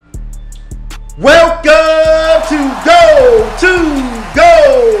Welcome to Go!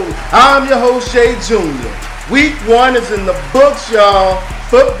 I'm your host, Shay Jr. Week 1 is in the books, y'all.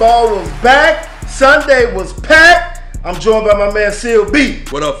 Football was back. Sunday was packed. I'm joined by my man,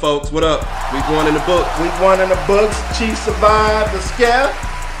 CLB. What up, folks? What up? Week 1 in the books. Week 1 in the books. Chiefs survived the scare.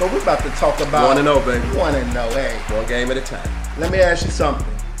 But we're about to talk about 1-0, baby. 1-0, hey. One game at a time. Let me ask you something.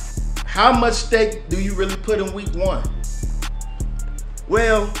 How much stake do you really put in week 1?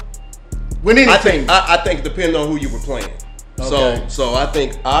 Well, When anything. I think depending on who you were playing. Okay. So I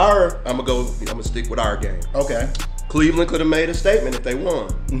think I'm gonna stick with our game. Okay. Cleveland could have made a statement if they won.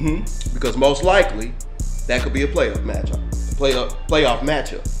 Mm-hmm. Because most likely that could be a playoff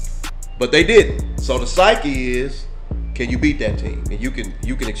matchup. But they didn't. So the psyche is, can you beat that team? And you can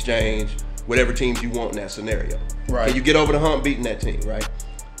exchange whatever teams you want in that scenario. Right. Can you get over the hump beating that team, right?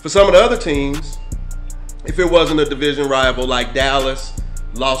 For some of the other teams, if it wasn't a division rival like Dallas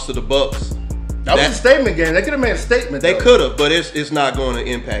lost to the Bucks, That was a statement game. They could have made a statement. they though. could have, but it's not going to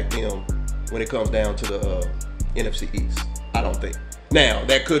impact them when it comes down to the NFC East. I don't think. Now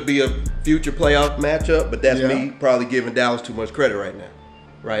that could be a future playoff matchup, but that's me probably giving Dallas too much credit right now.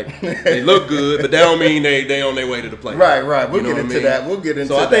 Right? They look good, but that don't mean they on their way to the playoffs. Right. We'll get into that.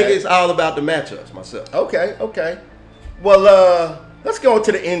 So I think it's all about the matchups myself. Okay. Well, let's go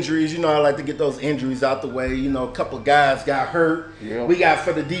into the injuries. You know, I like to get those injuries out the way. You know, a couple guys got hurt. Yep. We got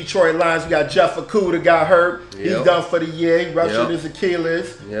for the Detroit Lions, we got Jeff Okudah got hurt. Yep. He's done for the year. He ruptured Yep. his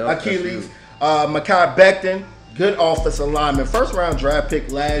Achilles. Yep, Mekhi Becton, good offensive lineman. First round draft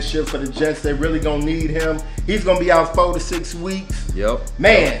pick last year for the Jets. They really going to need him. He's going to be out 4 to 6 weeks. Yep.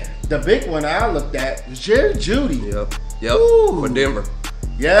 Man, the big one I looked at was Jerry Jeudy. Yep. Ooh. For Denver.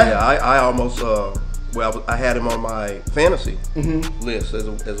 Yeah? I almost I had him on my fantasy list as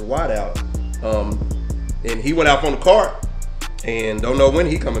a wideout. And he went out on the cart and don't know when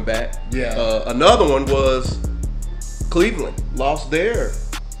he coming back. Yeah. Another one was Cleveland lost their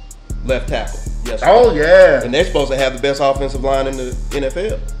left tackle yesterday. Oh, yeah. And they're supposed to have the best offensive line in the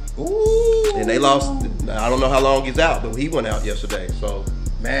NFL. Ooh. And they lost. I don't know how long he's out, but he went out yesterday. So,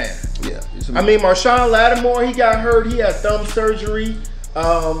 Man. yeah. I mean, Marshawn Lattimore, he got hurt. He had thumb surgery.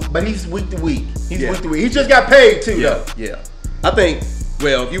 But he's week to week. He just got paid too, though. Yeah. I think,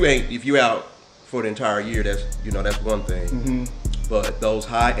 well, if you out for the entire year, that's one thing. Mm-hmm. But those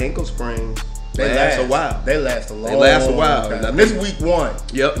high ankle springs, They last a while. They last a long. They last a while. time. And This week 1.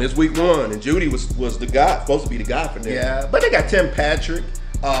 Yep, and it's week 1, and Jeudy was the guy, supposed to be the guy for them. Yeah, but they got Tim Patrick.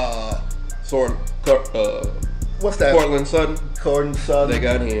 What's that? Cortland Sutton. Cortland Sutton. They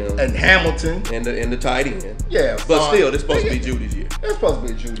got him. And Hamilton. And the tight end. Yeah, But still, it's supposed to be Judy's year. It's supposed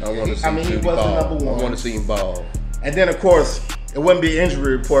to be Jeudy. I want to see he Jeudy wasn't ball. number 1. I want to see him ball. And then, of course, it wouldn't be an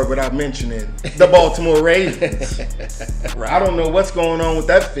injury report without mentioning the Baltimore Ravens. Right. I don't know what's going on with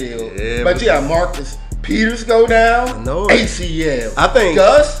that field. Yeah, but you got Marcus Peters go down. I know it. ACL. I think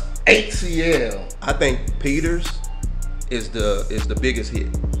Gus, ACL. I think Peters is the biggest hit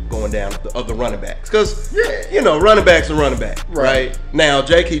going down of the running backs. Because, running back's a running back, right? Now,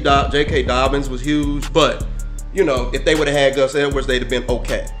 J.K. Dobbins was huge, but, if they would have had Gus Edwards, they'd have been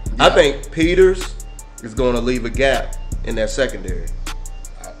okay. Yeah. I think Peters is going to leave a gap in that secondary.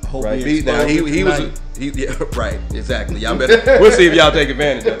 I hope Right. he Right, exactly. Y'all better, we'll see if y'all take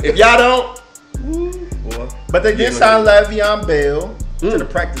advantage of it. If y'all don't, boy. But they did sign Le'Veon Bell to the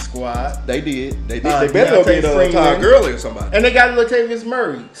practice squad. They did. They Deontay better go get Freeman. Todd Gurley or somebody. And they got Latavius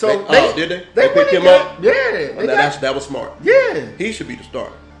Murray. So did they? They picked him got, up? Yeah. That was smart. Yeah. He should be the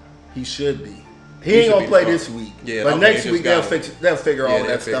starter. He should be. He ain't gonna play this week. Yeah, but okay, next they week just they'll figure all they'll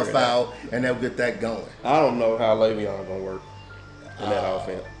that figure stuff it out and they'll get that going. I don't know how Le'Veon gonna work in that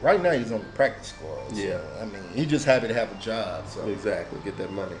offense. Right now he's on the practice squad. So, Yeah. I mean, he's just happy to have a job. So Exactly. Get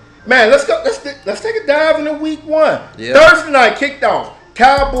that money. man, let's go. Let's take a dive into week 1. Yeah. Thursday night kicked off.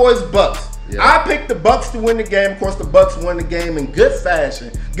 Cowboys Bucks. Yeah. I picked the Bucks to win the game. Of course, the Bucks won the game in good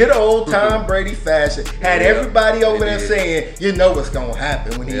fashion, good old Tom Brady fashion. Had everybody over there saying, "You know what's gonna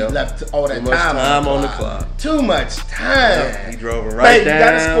happen when he left all that Too much time on the clock. Too much time. Yeah, he drove it right down. You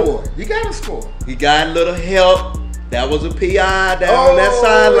gotta score. You gotta score. He got a little help. That was a PI down on that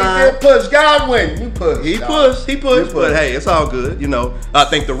sideline. He did push. Godwin, you pushed. He pushed. But hey, it's all good. I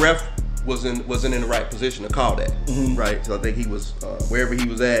think the ref wasn't in the right position to call that, right? So I think he was wherever he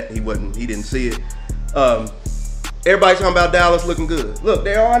was at, he didn't see it. Everybody's talking about Dallas looking good. Look,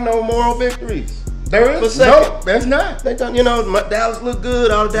 there are no moral victories. There is no, there's not. They done, Dallas look good.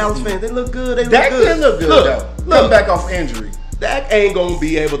 All the Dallas fans, they look good. They look Dak good. did look good though. Come back off injury. Dak ain't gonna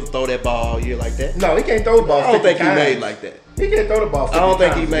be able to throw that ball all year like that. No, he can't throw the ball. I don't think he times. made like that. He can't throw the ball 50 I don't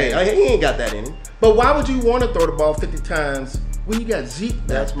think he times, made. man. He ain't got that in him. But why would you want to throw the ball 50 times when you got Zeke back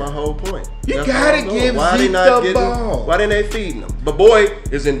That's my there? whole point. You That's gotta what I'm give Why Zeke they not the ball. Why didn't they feeding him? But boy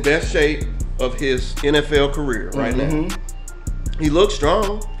is in best shape of his NFL career right now. He looks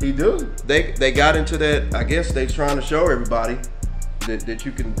strong. He do. They got into that. I guess they're trying to show everybody that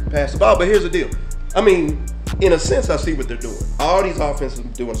you can pass the ball. But here's the deal. I mean, in a sense, I see what they're doing. All these offenses are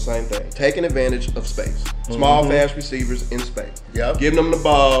doing the same thing, taking advantage of space. Small, fast receivers in space. Yep. Giving them the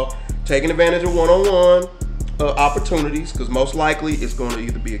ball, taking advantage of one-on-one opportunities, because most likely it's going to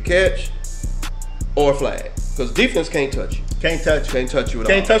either be a catch or a flag. Because defense can't touch you. Can't touch you. Can't touch you at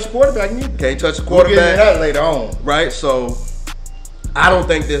Can't all. touch the quarterback neither. Can't touch the We'll get into quarterback. that later on. Right? So I don't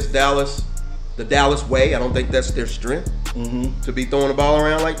think the Dallas way, I don't think that's their strength to be throwing the ball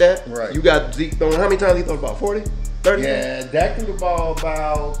around like that. Right. You got Zeke throwing, how many times he throw the ball? 40? 30? Yeah, Dak threw the ball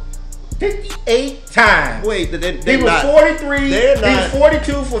about 58 times. Wait, He was 43. He's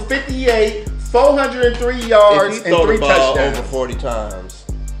 42 for 58, 403 yards, if he and throw 3 the ball touchdowns. over 40 times,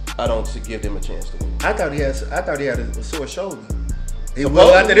 I don't give him a chance to win. I thought he had a sore shoulder. He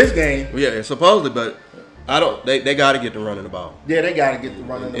will after this game. Yeah, supposedly, but I don't. They got to get to running the ball. Yeah, they got to get the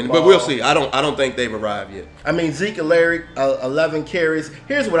running the ball. But we'll see. I don't think they've arrived yet. I mean, Zeke and Larry, 11 carries.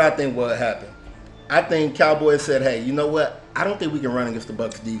 Here's what I think will happen. I think Cowboys said, hey, you know what? I don't think we can run against the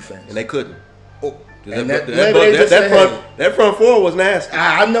Bucs defense. And they couldn't. Oh, That front four was nasty.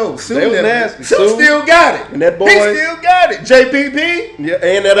 I know. Sue They was nasty. Sue still got it. And that boy- He still got it. JPP. Yeah,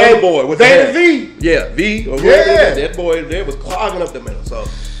 and that other boy with Vandy the V. Yeah, V. Or Yeah. That boy there was clogging up the middle. So,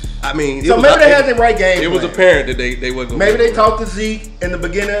 I mean, So maybe they had the right game It was plan. apparent that they wasn't. Maybe they talked to Zeke in the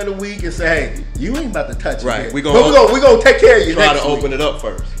beginning of the week and say, hey, you ain't about to touch it. Right. Yet. We But gonna we're gonna take care of you try next to week. open it up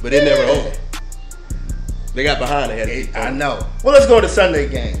first, but it never opened. They got behind. They had to keep I going. know. Well, let's go to Sunday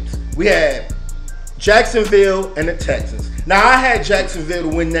games. We had Jacksonville and the Texans. Now, I had Jacksonville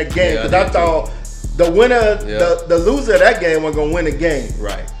to win that game Yeah, because I I did thought the winner, Yeah. the loser of that game was going to win the game.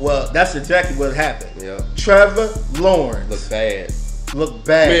 Right. Well, that's exactly what happened. Yeah. Trevor Lawrence Look bad. looked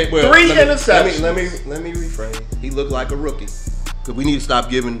bad. Well, 3 let me- interceptions. Let me rephrase. He looked like a rookie. Because we need to stop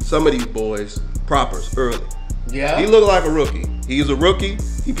giving some of these boys propers early. Yeah. He looked like a rookie. He's a rookie.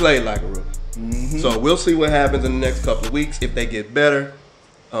 He played like a rookie. So we'll see what happens in the next couple of weeks if they get better.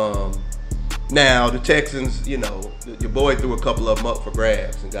 Now the Texans, you know, your boy threw a couple of them up for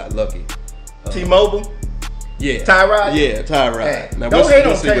grabs and got lucky. T-Mobile. Yeah. Tyrod? Yeah, Tyrod. Hey, Now don't we'll hate see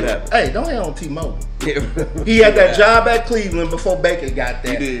on what Taylor. happens. Hey, don't hate on T-Mobile. Yeah. He had that job at Cleveland before Baker got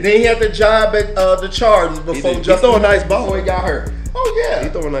there. He did. Then he had the job at the Chargers before did. He Justin throw a nice ball. before he got hurt. Oh yeah, He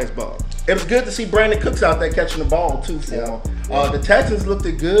throw a nice ball. it was good to see Brandon Cooks out there catching the ball too for Yeah. him. The Texans looked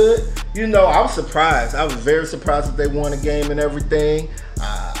good. You know, I was surprised. I was very surprised that they won a game and everything.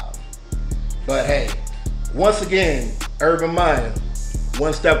 But hey, once again, Urban Meyer,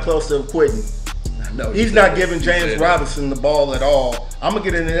 one step closer to quitting. No, He's not giving James Robinson the ball at all. I'm gonna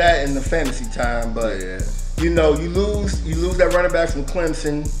get into that in the fantasy time, but Yeah. you know, you lose that running back from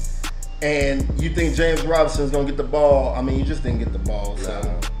Clemson, and you think James Robinson's gonna get the ball. I mean, you just didn't get the ball. So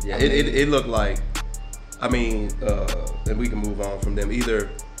Yeah, I mean, it looked like, I mean, and we can move on from them. Either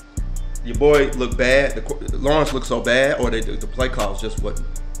your boy looked bad, Lawrence looked so bad, or the play calls just wasn't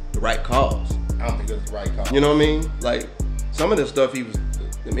the right calls. I don't think it was the right call. You know what I mean? Like, some of the stuff the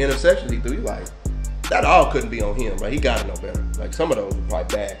interceptions he threw, you like, that all couldn't be on him, right? He got to know better. Like, some of those were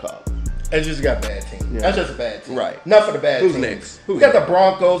probably bad calls. It's just got a bad team. Yeah. That's just a bad team. Right. Enough for the bad Who's teams. next? We got the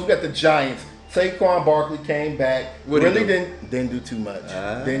Broncos. We got the Giants. Saquon Barkley came back. What'd he really do? didn't do too much.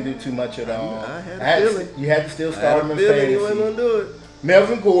 Didn't do too much at all. I had a feeling. You had to still I had start a him in feeling he wasn't fantasy. going to do it.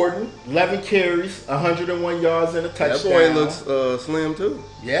 Melvin Gordon, 11 carries, 101 yards and a touchdown. That boy looks slim, too.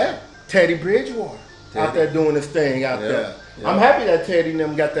 Yeah. Teddy Bridgewater out there doing his thing out there. Yeah. I'm happy that Teddy and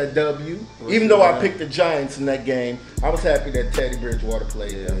them got that W. Even though I picked the Giants in that game, I was happy that Teddy Bridgewater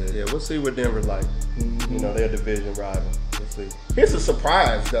played. Yeah, we'll see what Denver's like. You know, they're a division rival. Let's see. Here's a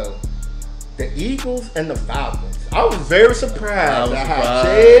surprise, though. The Eagles and the Falcons. I was very surprised at how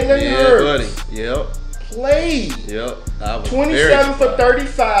Jalen Hurts played. Yep. I was 27 for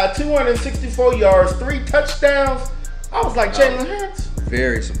 35, 264 yards, 3 touchdowns. I was like, Jalen Hurts?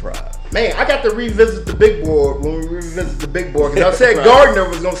 Very surprised. Man, I got to revisit the big board when we revisit the big board. Because I said Right. Gardner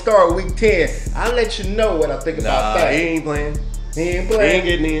was going to start week 10. I'll let you know what I think about Nah, that. he ain't playing. He ain't He playing. ain't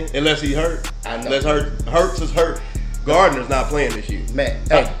getting in unless he hurt. I know. Unless Hurts is hurt. Gardner's not playing this year. Man,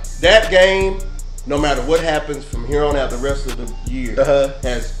 hey. That game, no matter what happens from here on out the rest of the year,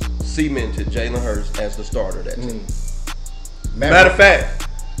 has cemented Jalen Hurts as the starter of that team. Matter of fact,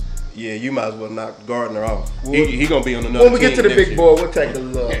 yeah, you might as well knock Gardner off. He gonna be on another when we get team to the next big year. board, we'll take a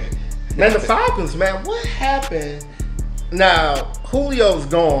look. Man, the Falcons, man, what happened Now, Julio's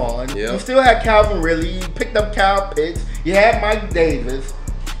gone. Yep. You still had Calvin Ridley. You picked up Kyle Pitts. You had Mike Davis.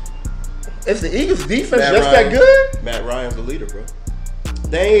 Is the Eagles' defense that good? Matt Ryan's the leader, bro.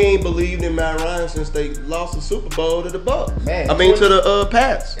 They ain't believed in Matt Ryan since they lost the Super Bowl to the Bucks. To the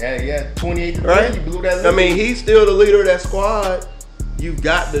Pats. Yeah, 28-3. Right? You blew that lead. I mean, he's still the leader of that squad.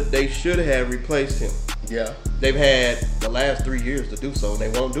 They should have replaced him. Yeah. They've had the last 3 years to do so, and they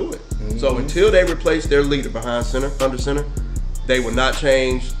won't do it. So until they replace their leader under center, they will not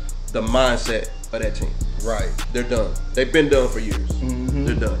change the mindset of that team. Right. They're done. They've been done for years.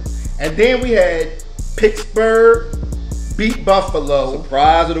 They're done. And then we had Pittsburgh beat Buffalo.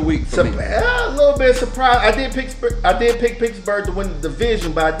 Surprise of the week for me. A little bit surprised. I did pick Pittsburgh to win the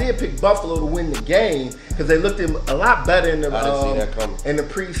division, but I did pick Buffalo to win the game because they looked a lot better in the I didn't see that coming. In the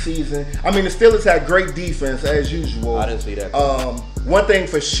preseason. I mean, the Steelers had great defense as usual. I didn't see that coming. One thing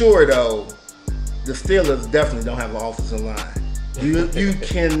for sure though, the Steelers definitely don't have an offensive line. You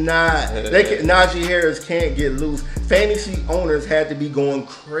cannot. Najee Harris can't get loose. Fantasy owners had to be going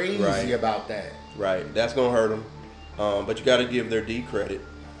crazy about that. Right, that's gonna hurt them. But you got to give their D credit.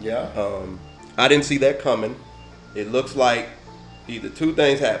 Yeah. I didn't see that coming. It looks like either two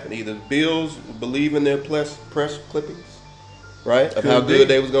things happen. Either the Bills believe in their press clippings, right, of how good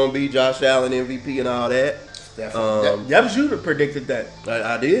they was gonna be, Josh Allen MVP and all that. That was you that predicted that.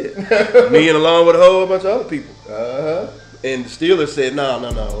 I did. Me and along with a whole bunch of other people. And the Steelers said, no,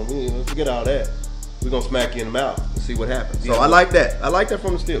 forget all that. We're going to smack you in the mouth and see what happens. So I like that. I like that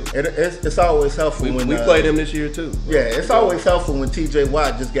from the Steelers. It's always helpful when... We play them this year, too. Yeah, it's always helpful when T.J.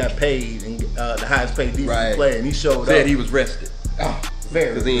 Watt just got paid and the highest paid defensive player, and he showed up. Said he was rested. Oh, very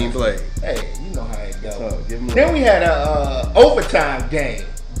because he ain't played. Hey, you know how it goes. Then we had a overtime game.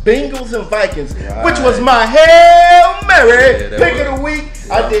 Bengals and Vikings, which was my Hail Mary pick of the week.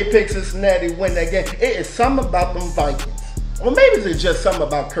 Yeah. I did pick Cincinnati to win that game. It is something about them Vikings. Or maybe it's just something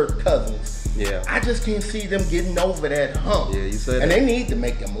about Kirk Cousins. Yeah. I just can't see them getting over that hump. Yeah, you said that. And they need to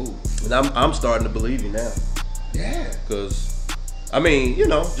make a move. And I'm starting to believe you now. Yeah. Because, I mean,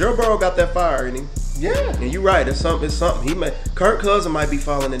 Joe Burrow got that fire in him. Yeah. And you're right. It's something. Kirk Cousins might be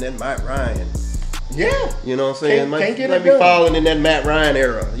falling in that Matt Ryan. Yeah. You know what I'm saying? Might be falling in that Matt Ryan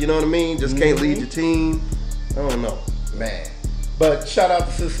era. You know what I mean? Just can't lead your team. I don't know. Man. But shout out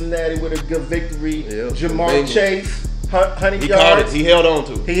to Cincinnati with a good victory. Yeah, Jamar Chase, 100 yards. Caught it. He held on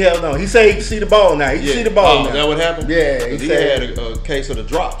to it. He held on. He said he can see the ball now. He can see the ball now. Is that what happened? Yeah. He had a case of the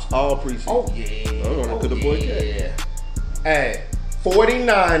drops all preseason. Oh, yeah. I want to put the boy yeah. Hey,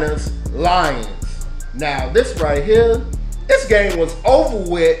 49ers, Lions. Now, this right here, this game was over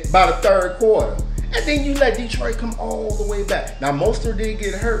with by the third quarter. And then you let Detroit come all the way back. Now, Mostert did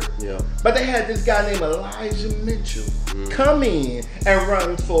get hurt. Yeah. But they had this guy named Elijah Mitchell come in and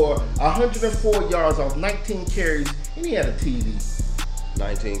run for 104 yards off 19 carries, and he had a TD.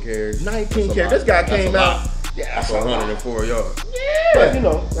 19 carries. 19 carries. This guy came out. Yeah, that's 104 yards. Yeah.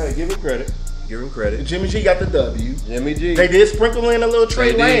 But, hey, give him credit. Jimmy G got the W. Jimmy G. They did sprinkle in a little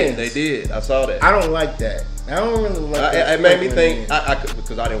Trey Lance. They did. I saw that. I don't like that. I don't really like that. It made me think,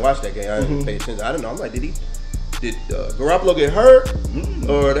 because I didn't watch that game. I didn't pay attention. I didn't know. I'm like, did Garoppolo get hurt?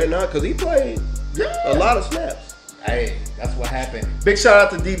 Or they not? Because he played a lot of snaps. Hey, that's what happened. Big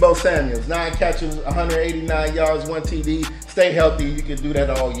shout out to Deebo Samuels. 9 catches, 189 yards, 1 TD. Stay healthy. You can do that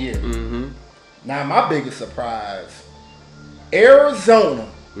all year. Now, my biggest surprise, Arizona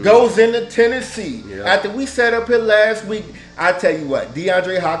goes into Tennessee. After we set up here last week, I tell you what,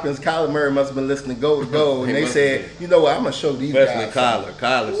 DeAndre Hopkins, Kyler Murray must have been listening to Go to Go, and they said, you know what, I'm going to show these guys. Especially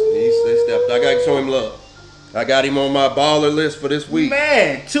Kyler, he stepped. I got to show him love. I got him on my baller list for this week.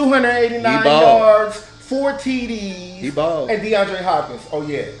 Man, 289 yards, 4 TDs. He balled. And DeAndre Hopkins, oh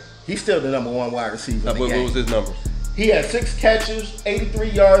yeah, he's still the #1 wide receiver in the game. What was his numbers? He had 6 catches, 83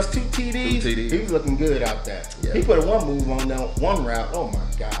 yards, 2 TDs. He was looking good out there. Yeah. He put a one move on that one route. Oh my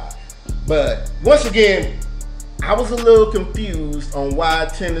God. But once again, I was a little confused on why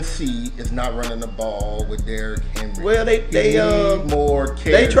Tennessee is not running the ball with Derrick Henry. Well, they need more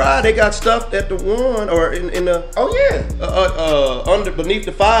carries. They tried. They got stuffed at the 1 or in the beneath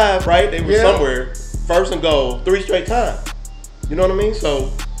the 5, right? They were somewhere 1st and goal 3 straight times. You know what I mean?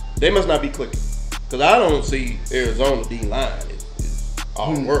 So they must not be clicking. Because I don't see Arizona D-line is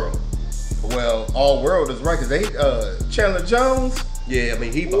all world. Well, all world is right. Because they, Chandler Jones. Yeah, I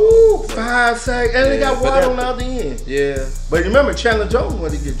mean, he balled. 5 sacks. And they got Watt on the other end. Yeah. But remember, Chandler Jones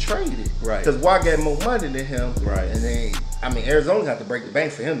wanted to get traded. Right. Because Watt got more money than him. Right. And Arizona's got to break the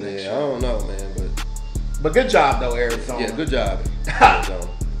bank for him next year. I don't know, man. But good job, though, Arizona. Yeah, good job, Arizona.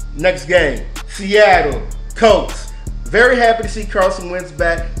 Next game, Seattle, Colts. very happy to see Carson Wentz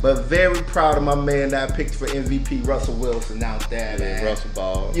back, but very proud of my man that I picked for MVP, Russell Wilson, out there, man. Russell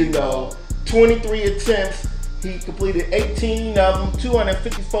Ball. 23 attempts. He completed 18 of them,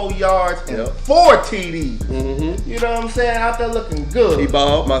 254 yards, and 4 TDs. Mm-hmm. You know what I'm saying? Out there looking good. He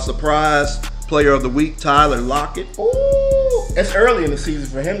balled. My surprise player of the week, Tyler Lockett. Ooh, it's early in the season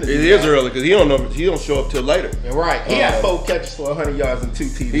for him to do It is early because he don't show up till later. Right. He had 4 catches for 100 yards and 2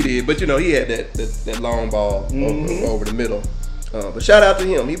 TDs. He did, but he had that long ball over the middle. But shout out to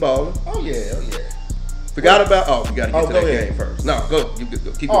him. He balling. Oh yeah. Forgot about. We got to get to that ahead. game first. No, go. You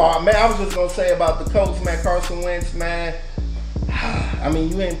keep going. Oh man, I was just gonna say about the coach, man, Carson Wentz, man. I mean,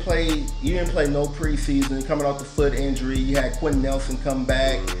 you didn't play no preseason. You're coming off the foot injury. You had Quentin Nelson come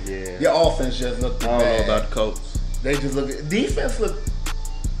back. Yeah. Your offense just looked bad. I don't know about the coach. They just looked. Defense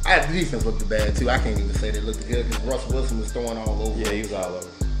looked bad too. I can't even say they looked good because Russell Wilson was throwing all over. Yeah, he was all over.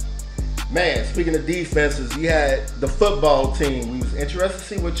 Man, speaking of defenses, you had the football team. We was interested to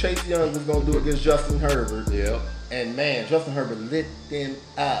see what Chase Young was going to do against Justin Herbert. Yeah. And man, Justin Herbert lit them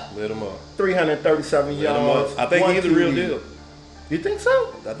up. 337 Lit yards. him up. I think he's the real deal. You think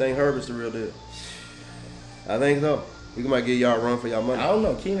so? I think Herbert's the real deal. I think so. We might get y'all a run for y'all money. I don't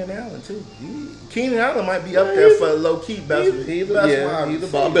know. Keenan Allen too. Keenan Allen might be up there for a low key best. He's the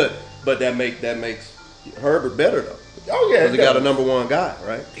ball. But that makes Herbert better though. Oh yeah, because he got a number 1 guy,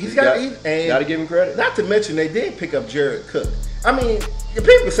 right? He's got to give him credit. Not to mention they did pick up Jared Cook. I mean,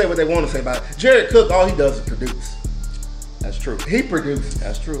 people say what they want to say about it. Jared Cook. All he does is produce. That's true. He produces.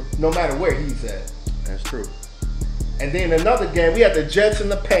 That's true. No matter where he's at. That's true. And then another game, we had the Jets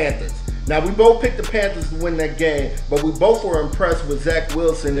and the Panthers. Now, we both picked the Panthers to win that game, but we both were impressed with Zach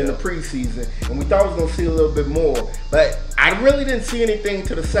Wilson in the preseason, and we thought we was going to see a little bit more. But I really didn't see anything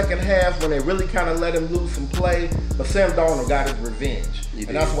to the second half when they really kind of let him loose and play. But Sam Darnold got his revenge,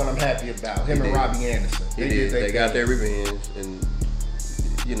 and that's what I'm happy about. Him and Robbie Anderson. They got their revenge, and,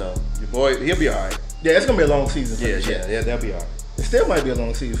 your boy, he'll be all right. Yeah, it's going to be a long season for the Jets. Yeah, they'll be all right. It still might be a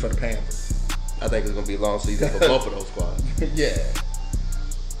long season for the Panthers. I think it's going to be a long season for both of those squads. Yeah.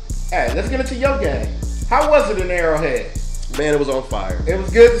 Hey, let's get into your game. How was it in Arrowhead? Man, it was on fire. It was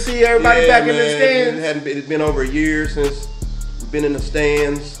good to see everybody back in the stands. It's been over a year since we've been in the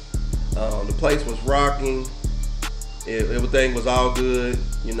stands. The place was rocking. Everything was all good.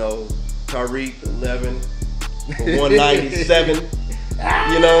 Tyreek 11 for 197.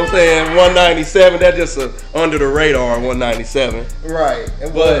 You know what I'm saying? 197. That's just under the radar 197. Right.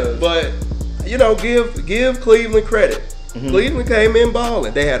 But give Cleveland credit. Mm-hmm. Cleveland came in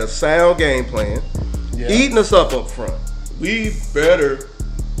balling. They had a sound game plan, eating us up front. We better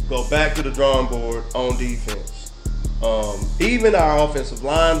go back to the drawing board on defense. Even our offensive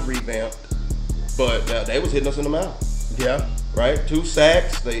line revamped, but they was hitting us in the mouth. Yeah. Right? 2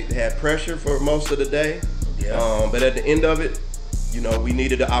 sacks. They had pressure for most of the day. Yeah. But at the end of it, we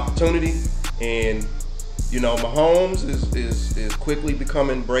needed the opportunity, and Mahomes is quickly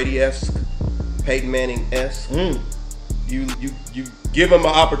becoming Brady-esque, Peyton Manning-esque. You give him an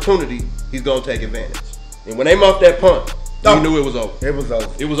opportunity, he's gonna take advantage. And when they muffed that punt, you knew it was over. It was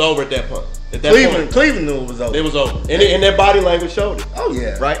over. It was over at that punt. At that Cleveland knew it was over. It was over, and their body language showed it. Oh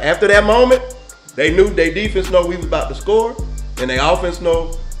yeah. Right after that moment, they knew their defense know we was about to score, and their offense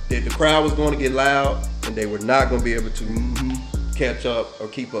know that the crowd was going to get loud, and they were not going to be able to catch up or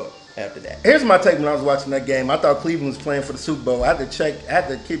keep up after that. Here's my take when I was watching that game. I thought Cleveland was playing for the Super Bowl. I had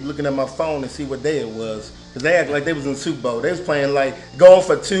to keep looking at my phone and see what day it was. Because they acted like they was in the Super Bowl. They was playing like going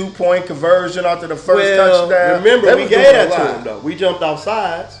for 2-point conversion after the first touchdown. Remember, we gave that to them though. We jumped off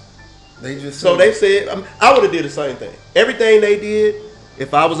sides. They said, I would have did the same thing. Everything they did,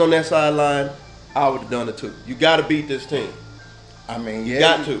 if I was on that sideline, I would have done it too. You got to beat this team. I mean,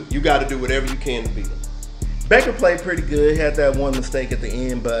 yeah. You got to do whatever you can to beat them. Baker played pretty good. He had that one mistake at the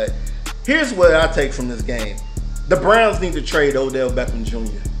end, but here's what I take from this game. The Browns need to trade Odell Beckham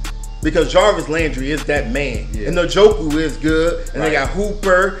Jr. because Jarvis Landry is that man. Yeah. And Njoku is good. And they got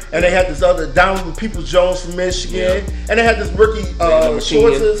Hooper. And they had this other Donovan Peoples-Jones from Michigan. Yeah. And they had this rookie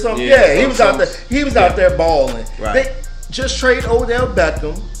Schwartz or something. Yeah, he was out there. He was out there balling. Right. They just trade Odell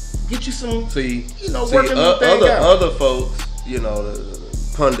Beckham. Get you some, working other folks,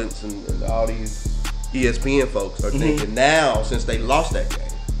 the pundits and all these ESPN folks are thinking now, since they lost that game,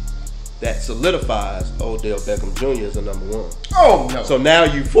 that solidifies Odell Beckham Jr. as a number 1. Oh, no. So now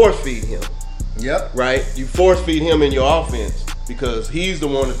you force feed him. Yep. Right? You force feed him in your offense because he's the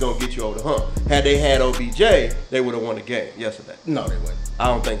one that's going to get you over the hump. Had they had OBJ, they would have won the game yesterday. No, they wouldn't. I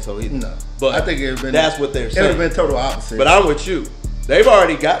don't think so either. No. But I think it would have been. That's what they're saying. It would have been total opposite. But I'm with you. They've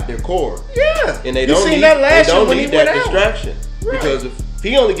already got their core. Yeah. And they don't need that distraction. Right. Because if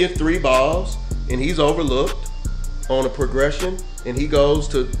he only gets 3 balls and he's overlooked, on a progression and he goes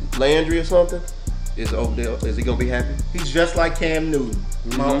to Landry or something, is he gonna be happy? He's just like Cam Newton,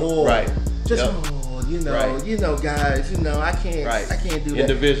 my boy. Right. Just you know, guys, I can't do that.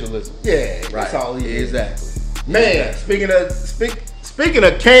 Individualism. Yeah, Right. that's all he is. Exactly. Man, speaking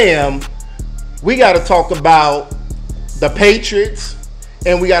of Cam, we got to talk about the Patriots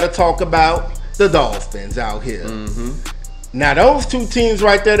and we got to talk about the Dolphins out here. Mm-hmm. Now, those two teams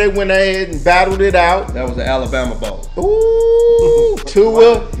right there, they went ahead and battled it out. That was the Alabama Bowl. Ooh,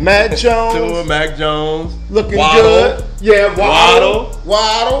 Tua, Mac Jones. Tua, Mac Jones. Looking Waddle. good. Yeah,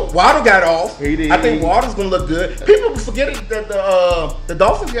 Waddle got off. He did. I think Waddle's going to look good. People forget that the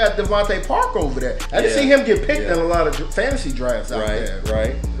Dolphins got Devontae Parker over there. I didn't see him get picked in a lot of fantasy drafts out there.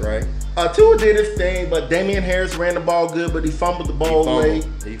 Right. Tua did his thing, but Damian Harris ran the ball good, but he fumbled the ball late.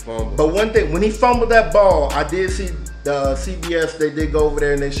 He fumbled. But one thing, when he fumbled that ball, I did see the CBS, they did go over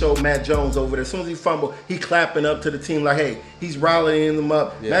there and they showed Matt Jones over there. As soon as he fumbled, he clapping up to the team like, hey, he's rallying them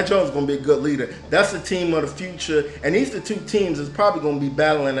up. Yeah. Matt Jones is going to be a good leader. That's the team of the future. And these are the two teams that's probably going to be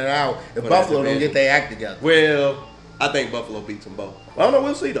battling it out if Buffalo don't get their act together. Well, I think Buffalo beats them both. I don't know.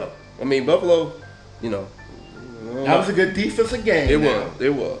 We'll see, though. I mean, Buffalo, That was a good defensive game.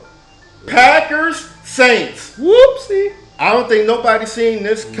 It was. Packers, Saints. Whoopsie. I don't think nobody seen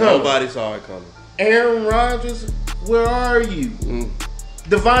this coming. Nobody saw it coming. Aaron Rodgers, where are you?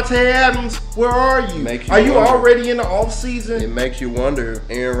 Devontae Adams, where are you? Are you already in the offseason? It makes you wonder if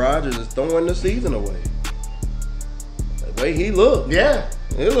Aaron Rodgers is throwing the season away. The way he looked. Yeah.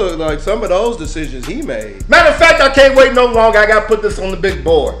 It looked like some of those decisions he made. Matter of fact, I can't wait no longer. I got to put this on the big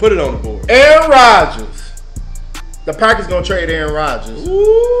board. Put it on the board. Aaron Rodgers. The Packers going to trade Aaron Rodgers.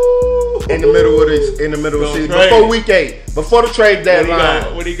 Ooh. In the middle of the season. Before week 8. Before the trade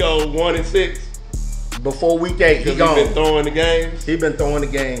deadline. Would he go 1-6? Before week 8, he gone. He's been throwing the games. He's been throwing the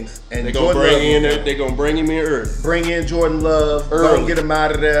games, and they're gonna bring him in early. Bring in Jordan Love, go get him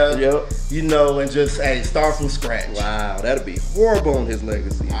out of there. Yep. And just start from scratch. Wow, that'd be horrible on his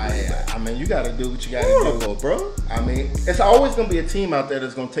legacy. I mean, you got to do what you got to do, bro. I mean, it's always gonna be a team out there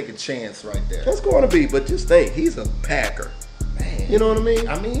that's gonna take a chance right there. That's going to be, but just think, he's a Packer. Man, you know what I mean?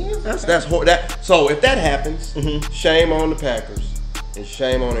 I mean, so if that happens, shame on the Packers and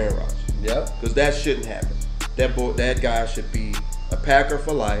shame on Aaron Rodgers. Yep. Because that shouldn't happen. That guy should be a Packer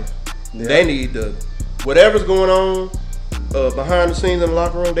for life. Yep. They need to, whatever's going on behind the scenes in the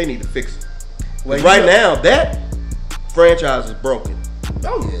locker room, they need to fix it. Well, now, that franchise is broken.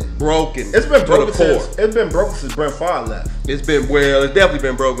 Oh yeah, broken. It's been broken since Brett Favre left. It's definitely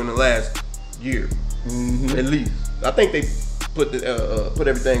been broken the last year, at least. I think they put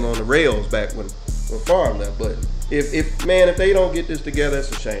everything on the rails back when Favre left. But if they don't get this together,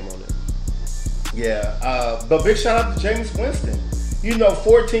 it's a shame on them. Yeah, but big shout out to Jameis Winston.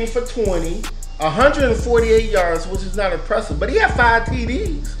 14 for 20, 148 yards, which is not impressive, but he had 5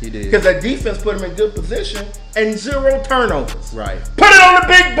 TDs. He did. Because that defense put him in good position and 0 turnovers. Right. Put it on the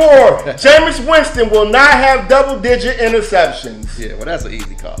big board. Jameis Winston will not have double-digit interceptions. Yeah, well, that's an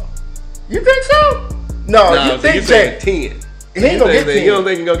easy call. You think so? No, you think Jay 10. He ain't gonna get 10. You don't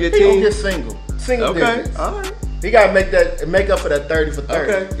think he gonna get 10? He gonna get single digits. All right. He gotta make up for that 30 for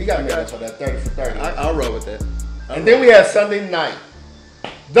 30. Okay. He gotta make up for that 30 for 30. I'll roll with that. Then we had Sunday night.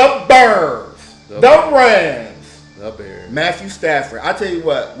 The Bears. The Rams. The Bears. Matthew Stafford. I tell you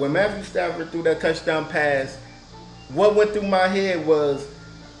what, when Matthew Stafford threw that touchdown pass, what went through my head was,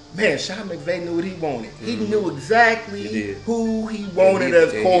 man, Sean McVay knew what he wanted. He knew exactly who he wanted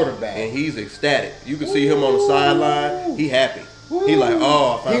as quarterback. And he's ecstatic. You can see him on the sideline. He happy. He like,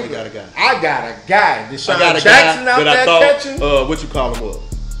 I finally got a guy. I got a guy. Deshaun Jackson out there catching. What you call him was?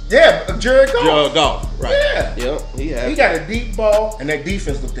 Yeah, Jared Goff. Jared Goff, right. Yeah. Yep, he got a deep ball, and that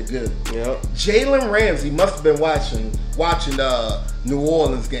defense looked good. Yep. Jalen Ramsey must have been watching New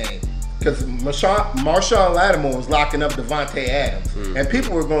Orleans game. Because Marshawn Lattimore was locking up Devontae Adams. And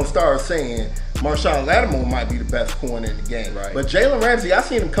people were going to start saying Marshawn Lattimore might be the best corner in the game. Right. But Jalen Ramsey, I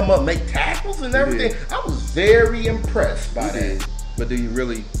seen him come up, make tackles and everything. I was very impressed by that. But do you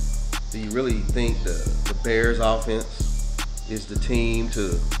really think the Bears offense is the team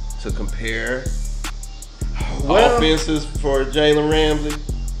to compare offenses for Jalen Ramsey?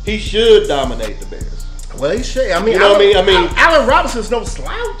 He should dominate the Bears. Well, he should. I mean, Allen Robinson's no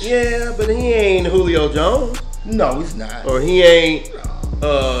slouch. Yeah, but he ain't Julio Jones. No, he's not. Or he ain't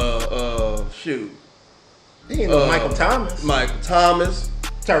shoot. He ain't no Michael Thomas.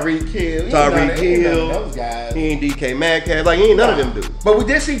 Tyreek Hill. Those guys. He ain't DK Metcalf. Like, he ain't none of them dudes. But we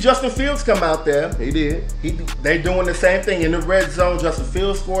did see Justin Fields come out there. He did. They doing the same thing in the red zone. Justin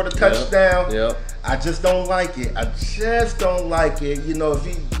Fields scored a touchdown. Yep. I just don't like it. I just don't like it. You know, if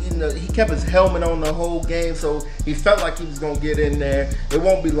he kept his helmet on the whole game, so he felt like he was gonna get in there. It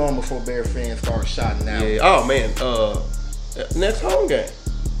won't be long before Bear fans start shouting out. Yeah. Oh man. Next home game.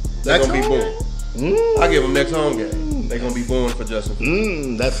 They're gonna be booing. I give them next home game. They're gonna be booing for Justin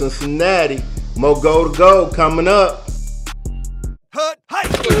Fields. That's Cincinnati. More goal to go coming up. All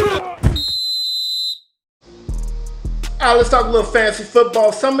right, let's talk a little fantasy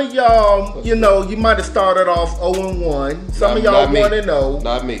football. Some of y'all, you know, you might have started off 0-1. Some of y'all 1-0.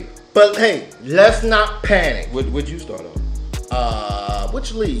 Not me. But hey, let's not panic. Would you start off?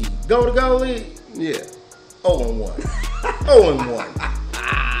 Which league? Go to go league? Yeah. 0-1. 0-1.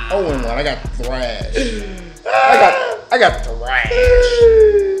 0-1. I got thrash. I got thrash.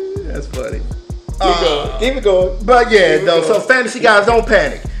 That's funny. Keep it going. But yeah, though. So fantasy guys, don't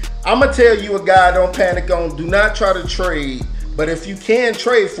panic. I'm gonna tell you a guy don't panic on. Do not try to trade. But if you can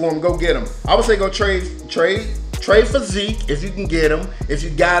trade for him, go get him. I would say go trade for Zeke if you can get him. If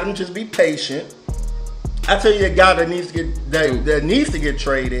you got him, just be patient. I tell you a guy that needs to get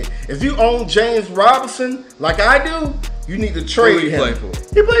traded. If you own James Robinson like I do, you need to trade him. Play for?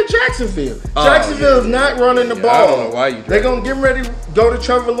 He played Jacksonville. Jacksonville is not running the ball. I don't know why you drafted him. They're going to get ready to go to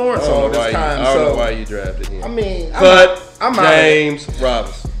Trevor Lawrence all this time. I don't know why you drafted him. I mean, I'm James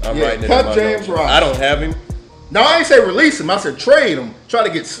Robinson. I'm writing it in my James Robinson. I don't have him. No, I ain't say release him. I said trade him. Try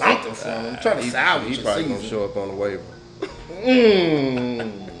to get something from him. Try to salvage He's probably going to show up on the waiver.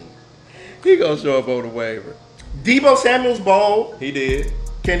 He going to show up on the waiver. Debo Samuel's balled. He did.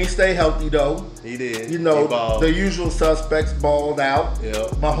 Can he stay healthy though? He did. You know, the usual suspects balled out. Yep.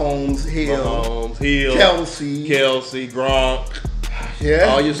 Mahomes, Hill, Kelsey, Gronk.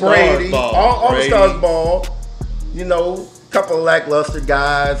 Yeah. All your stars ball. All the stars ball. You know, a couple of lackluster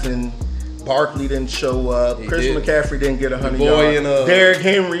guys, and Barkley didn't show up. Chris McCaffrey didn't get 100 yards. Derrick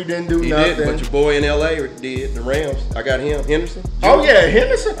Henry didn't do nothing. But your boy in LA did. The Rams. I got him. Henderson. Oh yeah,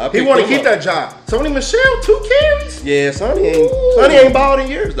 Henderson. He want to keep that job. Sony Michel, 2 carries. Yeah, Sonny ain't balled in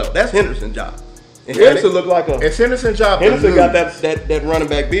years though. That's Henderson's job. And Henderson looked like it's Henderson's job. Henderson got that running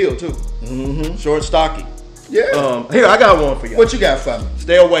back build too. Mm-hmm. Short, stocky. Yeah. Here I got one for you. What you got for me?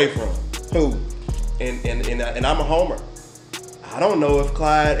 Stay away from him. Who? And I'm a homer. I don't know if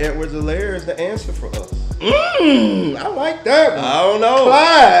Clyde Edwards-Helaire is the answer for us. I like that one. I don't know.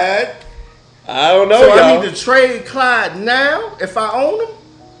 Clyde. I don't know. So y'all. I need to trade Clyde now if I own him?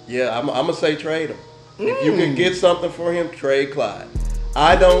 Yeah, I'm gonna say trade him. If you can get something for him, trade Clyde.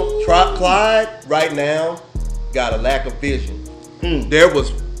 I don't try Clyde right now. Got a lack of vision. There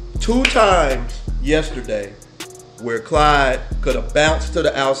was 2 times yesterday where Clyde could have bounced to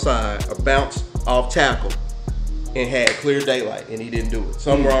the outside or bounced off tackle and had clear daylight, and he didn't do it.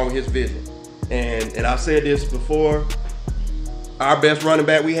 Something wrong with his vision. And I've said this before. Our best running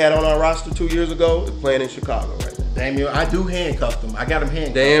back we had on our roster 2 years ago is playing in Chicago right now. Damian, I do handcuff him. I got him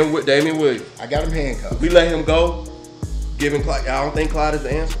handcuffed. Damian Williams. I got him handcuffed. We let him go. Give him Clyde. I don't think Clyde is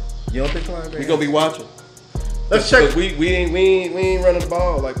the answer. You don't think Clyde is the answer? We're gonna be watching. Let's check. We ain't running the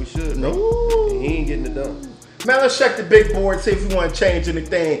ball like we should. No. And he ain't getting it done. Man, let's check the big board and see if we want to change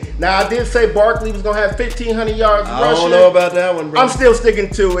anything. Now, I did say Barkley was going to have 1,500 yards rushing. I don't know about that one, bro. I'm still sticking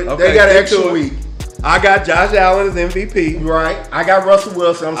to it. Okay, they got an extra week. I got Josh Allen as MVP. Right. I got Russell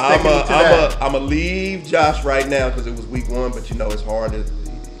Wilson. I'm sticking to that. I'm going to leave Josh right now because it was week 1, but you know it's hard. He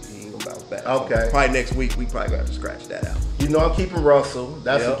ain't going to bounce back. Okay. So probably next week, we probably going to have to scratch that out. You know I'm keeping Russell.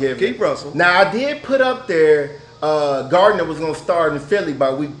 That's a given. Keep Russell. Now, I did put up there Gardner was going to start in Philly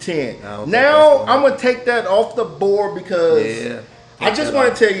by week 10. Now, I'm going to take that off the board because I just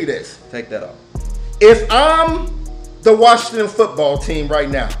want to tell you this. Take that off. If I'm the Washington football team right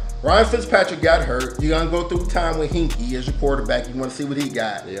now, Ryan Fitzpatrick got hurt. You're going to go through time with Hinkie as your quarterback. You want to see what he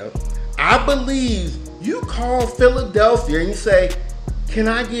got. Yep. I believe you call Philadelphia and you say, can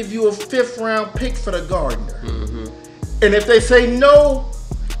I give you a 5th round pick for the Gardner? Mm-hmm. And if they say no,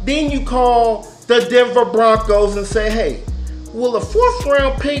 then you call the Denver Broncos and say, hey, will a 4th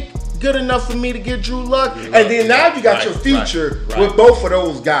round pick good enough for me to get Drew Luck? And then now you got your future with both of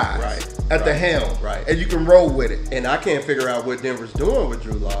those guys at the helm. Right. And you can roll with it. And I can't figure out what Denver's doing with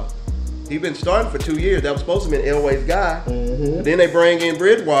Drew Luck. He's been starting for 2 years. That was supposed to be Elway's guy. Mm-hmm. But then they bring in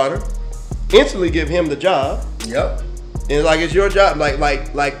Bridgewater, instantly give him the job. Yep. And like it's your job.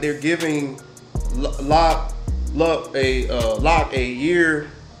 Like they're giving Lock a year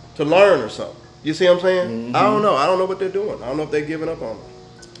to learn or something. You see what I'm saying? Mm-hmm. I don't know. I don't know what they're doing. I don't know if they're giving up on him.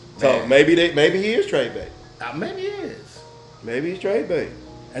 So maybe he is trade bait. Maybe he is. Maybe he's trade bait.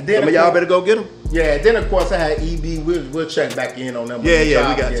 And then some of y'all better go get them. Yeah, then of course I had EB. We'll check back in on them.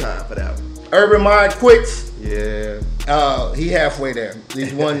 Yeah, we got time for that one. Urban Meyer quits. Yeah. He halfway there.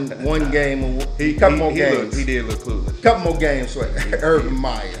 He's one game. Couple more games. He did look clueless. Couple more games for Urban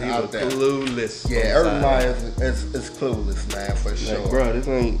Meyer He out there. Clueless. Yeah, Urban Meyer is clueless, man, for sure. Like, bro, this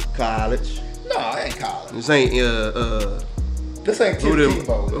ain't college. No, it ain't college. This ain't This ain't Tim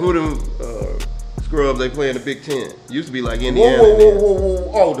Tebow. Who them scrubs they play in the Big Ten? Used to be like Indiana.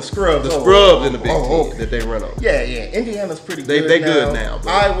 Whoa. Oh, the scrubs. The scrubs in the Big Ten that they run on. Yeah. Indiana's pretty good. They good now.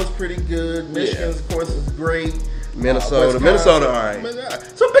 Bro. Iowa's pretty good. Michigan's, of course, is great. Minnesota, all right.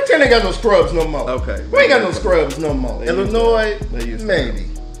 So Big Ten ain't got no scrubs no more. Okay. We ain't got no scrubs no more. Illinois, maybe.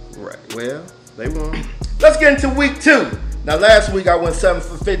 Right. Well, they won. Let's get into week 2. Now, last week I went 7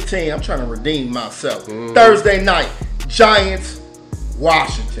 for 15. I'm trying to redeem myself. Thursday night, Giants,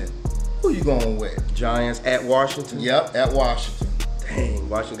 Washington. Who you going with? Giants at Washington? Yep, at Washington. Dang,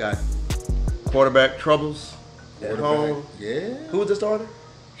 Washington got quarterback troubles at home. Yeah. Who was the starter?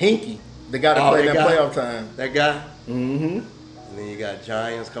 Hinkie. The guy that played that playoff time. That guy? Mm-hmm. And then you got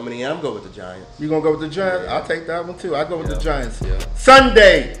Giants coming in. I'm going with the Giants. You going to go with the Giants? Yeah. I'll take that one too. I go with the Giants. Yeah.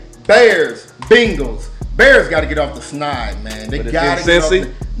 Sunday, Bears, Bengals. Bears got to get off the snide, man. They got to get off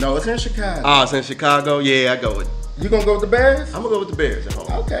the... No, it's in Chicago. Oh, it's in Chicago? Yeah, I go with... You going to go with the Bears? I'm going to go with the Bears at home.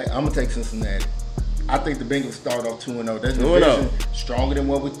 Okay, I'm going to take Cincinnati. I think the Bengals start off 2-0. That division stronger than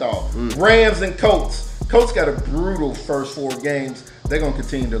what we thought. Rams and Colts. Colts got a brutal first 4 games. They're going to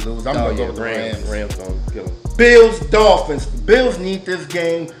continue to lose. I'm going to go with the Rams. Rams going to kill them. Bills, Dolphins. The Bills need this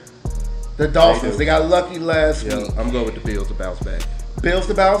game. The Dolphins, they got lucky last week. I'm going with the Bills to bounce back. Bills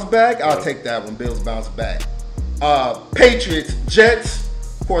to bounce back? I'll take that one. Bills bounce back. Patriots, Jets.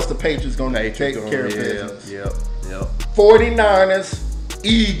 Of course, the Patriots going to take care of business. Yep. 49ers,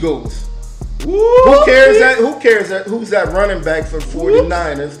 Eagles. Who cares that? Who's that running back for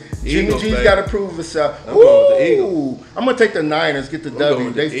 49ers? Jimmy G's got to prove himself. I'm going with the Eagles. I'm going to take the Niners, get the W.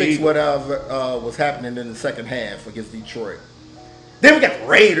 They fixed whatever was happening in the second half against Detroit. Then we got the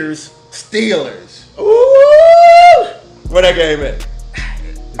Raiders, Steelers. Ooh! Where that game at?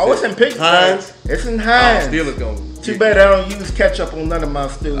 It's in Pittsburgh. Heinz? It's in Heinz. Steelers going. Too bad I don't use ketchup on none of my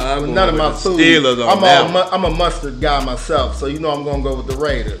food. None of my food. Steelers on I'm a mustard guy myself, so you know I'm going to go with the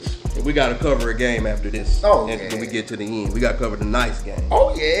Raiders. We got to cover a game after this. When we get to the end. We got to cover the nice game.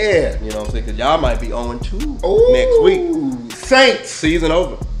 Oh, yeah. You know what I'm saying? Because y'all might be 0-2 next week. Saints. Season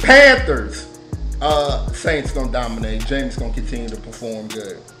over. Panthers. Saints going to dominate. James going to continue to perform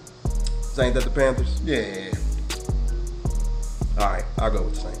good. Saints at the Panthers? Yeah. All right. I'll go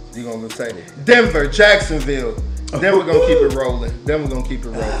with the Saints. You going to say Denver, Jacksonville. Then we're going to keep it rolling.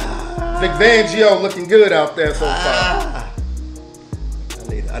 Vic Fangio looking good out there so far.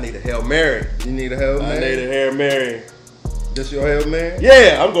 I need a Hail Mary. You need a Hail Mary? I need a Hail Mary. This your Hail Mary?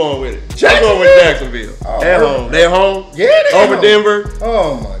 Yeah, I'm going with it. I'm going with Jacksonville. At home. They're home? Yeah, they're over home. Denver.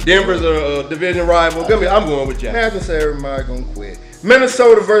 Oh, my God. Denver's a division rival. I'm going with Jacksonville. Imagine say everybody going to quit.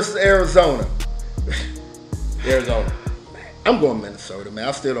 Minnesota versus Arizona. Arizona. I'm going Minnesota, man.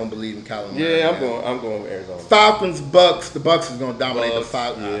 I still don't believe in Kyler Murray. Yeah, I'm going with Arizona. Falcons, Bucks. The Bucks is going to dominate the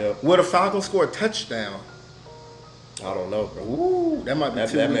Falcons. Yeah. Will the Falcons score a touchdown? I don't know, bro. Ooh, that might be 2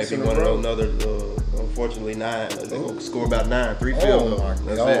 weeks That may be one of those other, unfortunately, 9. They're going to score about 9. 3 field goals.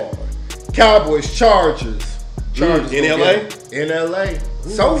 That's it. Cowboys, Chargers. In LA? In LA.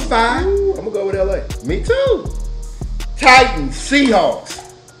 So far. I'm going to go with LA. Me too. Titans, Seahawks.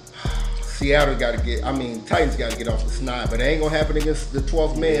 Titans got to get off the snide, but it ain't going to happen against the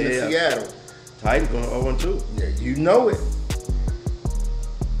 12th man in Seattle. Titans going 0-2. Yeah, you know it.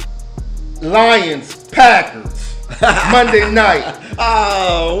 Lions, Packers. Monday night.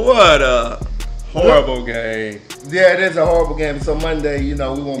 Oh, what a horrible game. Yeah, it is a horrible game. So Monday, we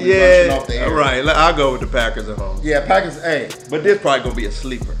won't be rushing off the air. All right. I'll go with the Packers at home. Yeah, Packers, But this probably going to be a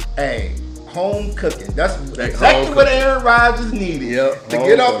sleeper. Home cooking. That's exactly what Aaron Rodgers needed to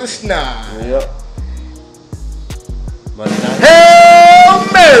get off the snide. Yep. Monday night. Hail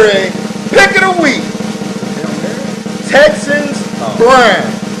Mary, pick of the week. Texans,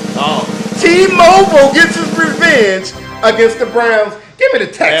 Browns. T-Mobile gets his revenge against the Browns. Give me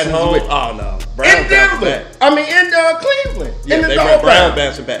the Texans. Oh, no. Browns in Denver. In Cleveland. Yeah, Browns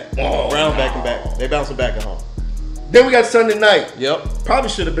bouncing back. Browns backing back. They bouncing back at home. Then we got Sunday night. Yep. Probably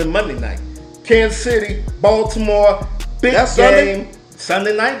should have been Monday night. Kansas City, Baltimore, big That's game.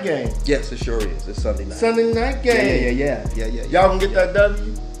 Sunday night game. Yes, it sure is. It's Sunday night. Sunday night game. Yeah. Y'all can get that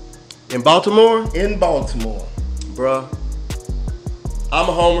W? In Baltimore? In Baltimore. Bruh. I'm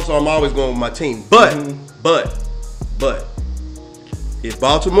a homer, so I'm always going with my team. But, if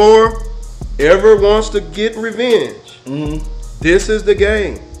Baltimore ever wants to get revenge, This is the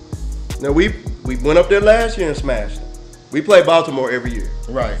game. Now we went up there last year and smashed them. We play Baltimore every year,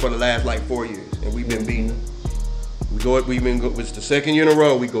 Right. For the last like 4 years, and we've been beating them. It's the second year in a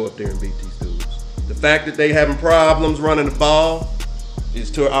row we go up there and beat these dudes. The fact that they having problems running the ball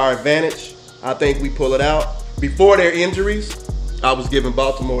is to our advantage. I think we pull it out. Before their injuries, I was giving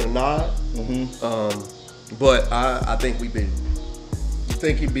Baltimore the nod. But I think we beat them. You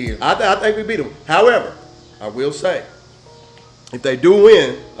think you beat them? I think we beat them. However, I will say, if they do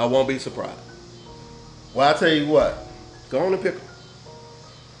win, I won't be surprised. Well, I'll tell you what. Go on and pick them.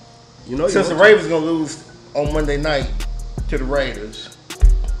 You know, Since the Ravens going to lose on Monday night to the Raiders,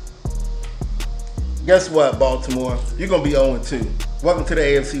 guess what, Baltimore? You're going to be 0-2. Welcome to the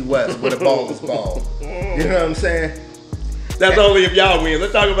AFC West where the ball is ball. You know what I'm saying? That's only if y'all win.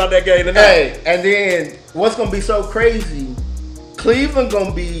 Let's talk about that game tonight. Hey, and then what's going to be so crazy, Cleveland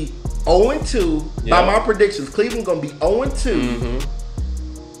going to be 0-2. By my predictions, Cleveland going to be 0-2.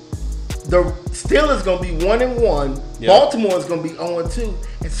 The Steelers going to be 1-1. Baltimore is going to be 0-2.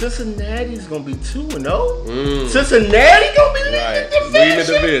 And Cincinnati's going to be 2-0. Cincinnati going to be leading the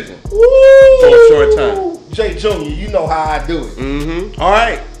division. For a short time. Jay Jr., you know how I do it. All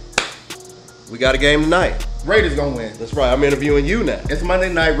right. We got a game tonight. Raiders going to win. That's right. I'm interviewing you now. It's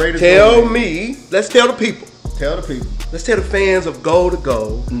Monday night. Raiders Tell me. Let's tell the people. Tell the people. Let's tell the fans of Goal to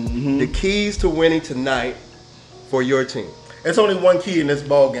Go the keys to winning tonight for your team. It's only one key in this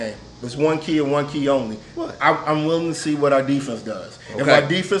ball game. There's one key and one key only. What? I'm willing to see what our defense does. Okay. If our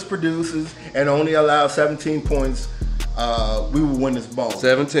defense produces and only allows 17 points, we will win this ball.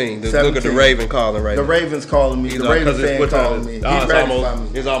 17. Look at the Raven calling right now. The Ravens calling me. The Ravens fan calling me. He's ready for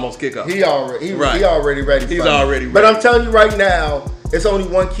me. It's almost kickoff. He already ready for me. He's already ready. But I'm telling you right now, it's only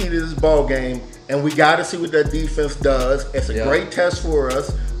one key to this ball game, and we got to see what that defense does. It's a great test for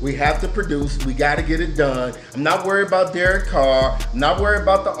us. We have to produce. We got to get it done. I'm not worried about Derek Carr. I'm not worried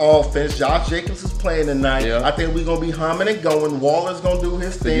about the offense. Josh Jacobs is playing tonight. Yeah. I think we're going to be humming and going. Waller's going to do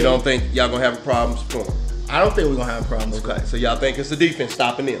his thing. You don't think y'all going to have problems scoring? I don't think we're going to have problems. Okay, so y'all think it's the defense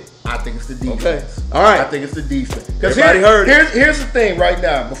stopping them? I think it's the defense. Okay. All right. I think it's the defense. Because here's the thing right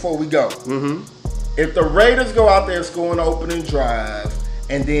now before we go. If the Raiders go out there and score an opening drive,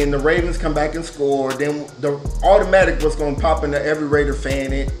 and then the Ravens come back and score, then the automatic what's going to pop into every Raider fan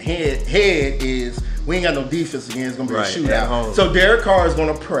head is we ain't got no defense again. It's going to be a shootout. So Derek Carr is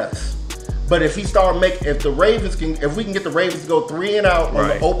going to press. But if he start making, if we can get the Ravens to go 3 and out on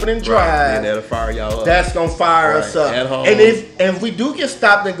the opening drive, then that'll fire y'all up. That's going to fire us up. At home. And if we do get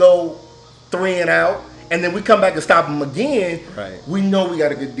stopped and go 3 and out, and then we come back and stop them again, we know we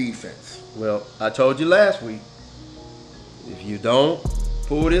got a good defense. Well, I told you last week, if you don't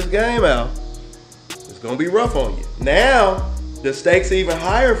pull this game out, it's going to be rough on you. Now, the stakes are even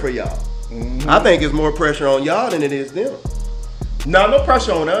higher for y'all. I think it's more pressure on y'all than it is them. No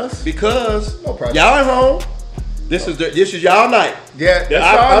pressure on us. Because y'all at home. This is y'all night. Yeah,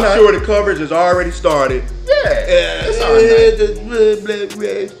 I'm sure the coverage has already started. It's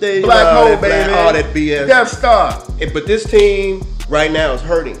Black hole, baby. All that BS. Death Star. But this team right now is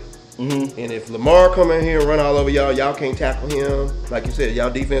hurting. And if Lamar come in here and run all over y'all can't tackle him. Like you said,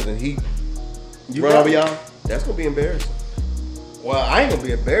 y'all defense, and he run over y'all, that's going to be embarrassing. Well, I ain't going to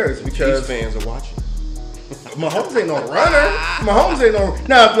be embarrassed because Chiefs fans are watching. Mahomes ain't no runner. Mahomes ain't no.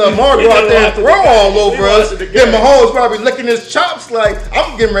 Now, if Lamar go out there and throw all over us, then Mahomes probably licking his chops like,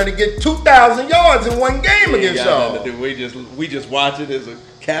 I'm getting ready to get 2,000 yards in one game against y'all. We just watch it as a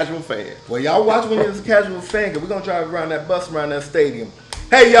casual fan. Well, y'all watch when you're a casual fan, because we're going to drive around that bus around that stadium.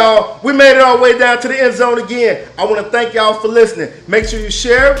 Hey, y'all, we made it all the way down to the end zone again. I want to thank y'all for listening. Make sure you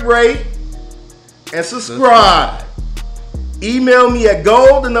share, rate, and subscribe. Email me at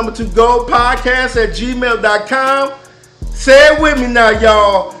gold2goldpodcast@gmail.com. Say it with me now,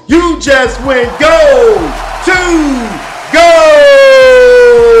 y'all. You just went gold to go.